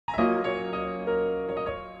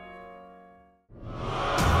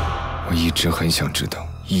我一直很想知道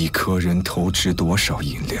一颗人头值多少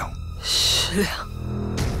银两。10两。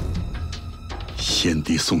先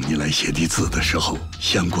帝送你来写弟子的时候，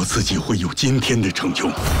想过自己会有今天的成就。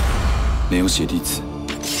没有写弟子，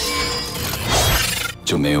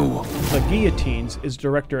就没有我。The Guillotines is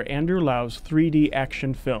director Andrew Lau's 3D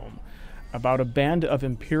action film about a band of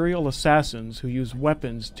imperial assassins who use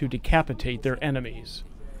weapons to decapitate their enemies.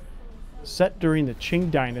 Set during the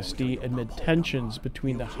Qing Dynasty amid tensions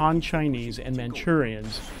between the Han Chinese and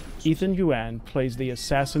Manchurians, Ethan Yuan plays the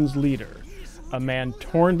assassin's leader, a man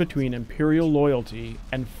torn between imperial loyalty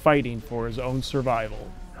and fighting for his own survival.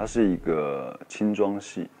 它是一个轻装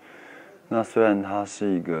戏，那虽然它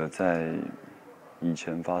是一个在以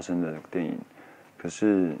前发生的电影，可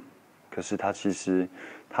是它其实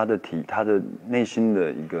它的内心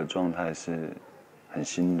的一个状态是很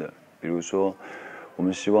新的。比如说，我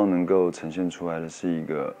们希望能够呈现出来的是一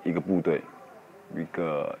个部队，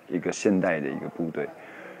一个现代的一个部队。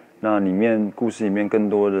那故事里面更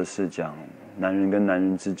多的是讲男人跟男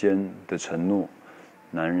人之间的承诺，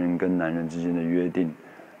男人跟男人之间的约定，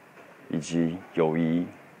以及友谊，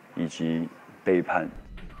以及背叛。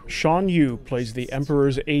Sean Yu plays the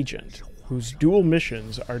Emperor's agent, whose dual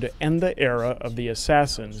missions are to end the era of the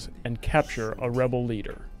assassins and capture a rebel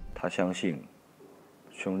leader. 他相信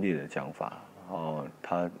兄弟的讲法，然后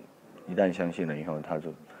他一旦相信了以后，他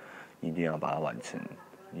就一定要把它完成，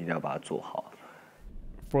一定要把它做好。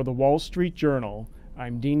For the Wall Street Journal,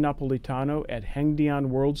 I'm Dean Napolitano at Hengdian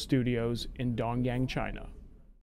World Studios in Dongyang, China.